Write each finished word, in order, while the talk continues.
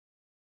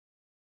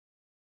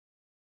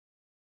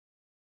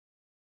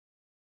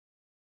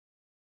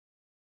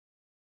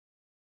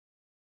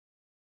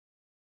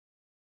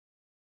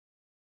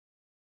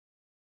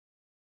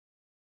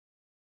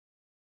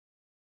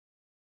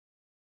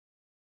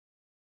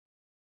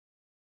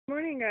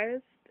Morning,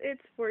 guys.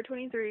 It's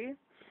 4:23,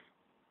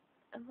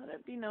 and let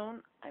it be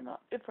known I'm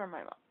up before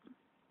my mom.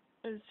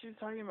 She was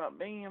talking about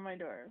banging on my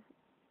door,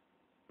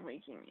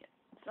 waking me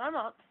up. So I'm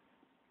up.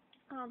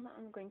 I'm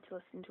going to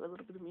listen to a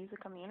little bit of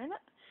music on the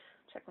internet,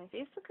 check my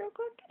Facebook real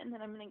quick, and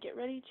then I'm going to get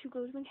ready to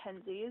go to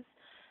Mackenzie's.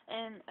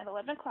 And at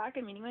 11 o'clock,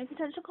 I'm meeting my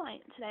potential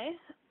client today,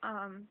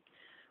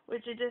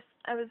 which it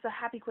was a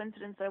happy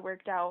coincidence that it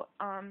worked out.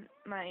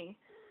 My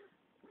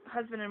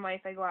husband and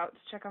wife, I go out to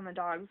check on the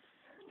dogs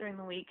during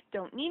the week,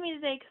 don't need me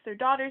today because their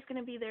daughter's going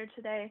to be there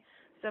today,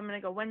 so I'm going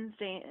to go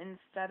Wednesday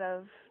instead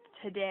of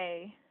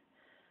today,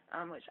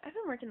 which I've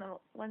been working the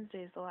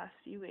Wednesdays the last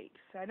few weeks,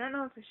 so I don't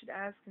know if I should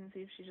ask and see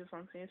if she just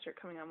wants me to start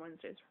coming on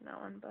Wednesdays from now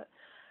on, but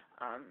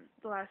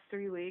the last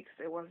 3 weeks,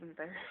 it wasn't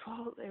their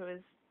fault, it was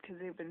because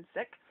they've been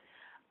sick,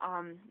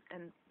 and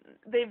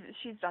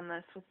she's done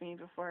this with me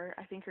before.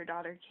 I think her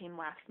daughter came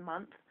last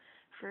month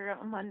for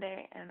a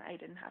Monday, and I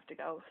didn't have to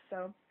go,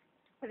 so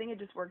I think it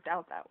just worked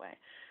out that way.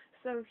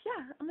 So,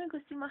 yeah, I'm going to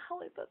go see my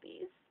Holly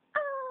puppies.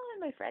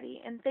 And my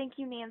Freddy. And thank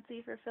you,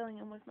 Nancy, for filling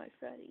in with my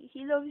Freddy.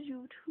 He loves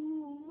you,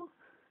 too.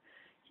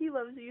 He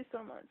loves you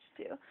so much,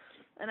 too.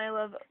 And I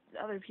love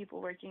other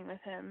people working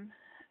with him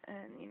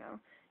and,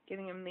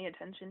 giving him the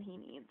attention he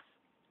needs.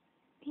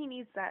 He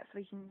needs that so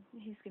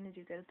he's going to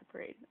do good at the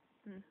parade.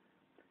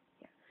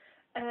 Yeah.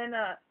 And,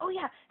 oh,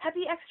 yeah,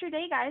 happy extra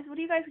day, guys. What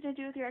are you guys going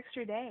to do with your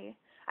extra day?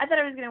 I thought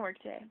I was going to work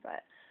today,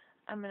 but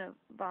I'm going to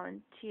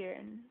volunteer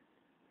and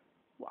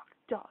walk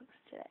dogs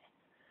today.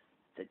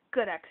 It's a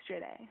good extra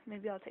day.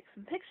 Maybe I'll take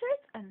some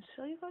pictures and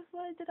show you guys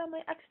what I did on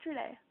my extra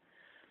day.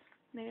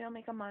 Maybe I'll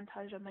make a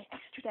montage of my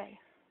extra day.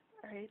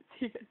 Alright,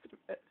 see you guys in a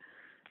bit.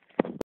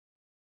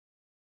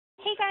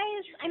 Hey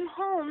guys, I'm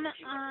home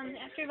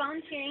after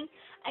volunteering.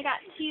 I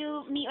got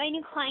to meet my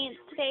new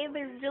clients today.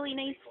 They're really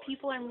nice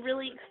people. I'm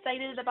really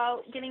excited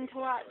about getting to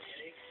watch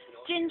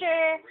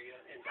Ginger,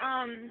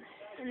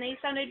 and they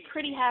sounded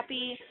pretty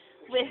happy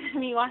with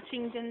me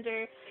watching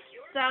Ginger.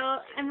 So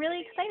I'm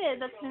really excited.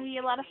 That's going to be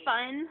a lot of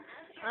fun.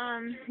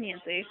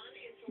 Nancy.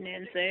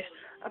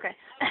 Okay.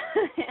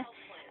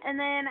 And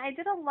then I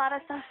did a lot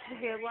of stuff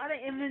today, a lot of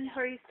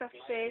inventory stuff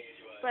today,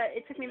 but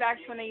it took me back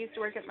to when I used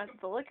to work at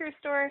the liquor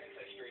store.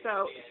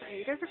 So, sorry,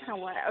 you guys are kind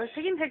of wet. I was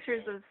taking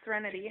pictures of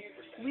Serenity.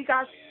 We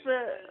got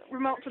the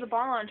remote for the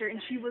ball launcher,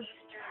 and she was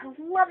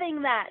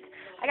loving that.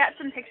 I got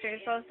some pictures,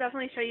 so I'll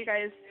definitely show you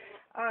guys.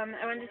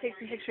 I wanted to take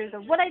some pictures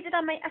of what I did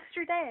on my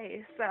extra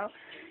day. So,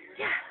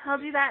 yeah, I'll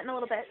do that in a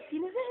little bit. See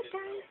you in a bit,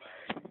 guys.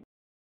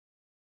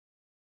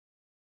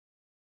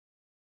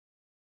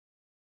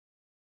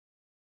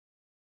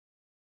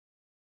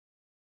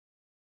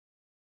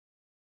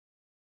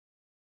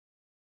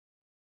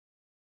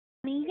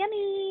 Yummy,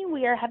 yummy.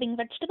 We are having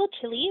vegetable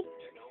chili.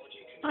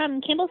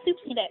 Campbell Soup's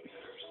made it.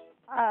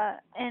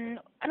 And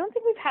I don't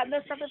think we've had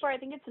this stuff before. I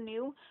think it's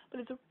new, but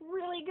it's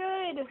really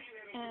good.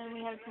 And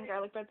we had some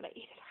garlic bread, but I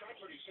ate it already.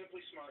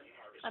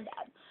 I'm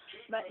bad.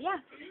 But yeah,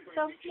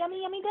 so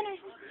yummy, yummy dinner.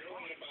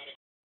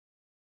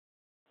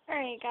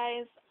 Alright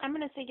guys, I'm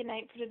going to say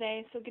goodnight for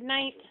today. So good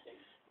night.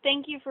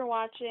 Thank you for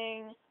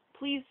watching.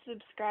 Please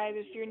subscribe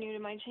if you're new to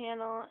my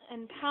channel,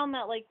 and pound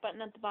that like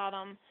button at the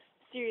bottom.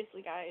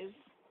 Seriously guys.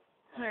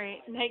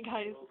 Alright, night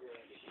guys.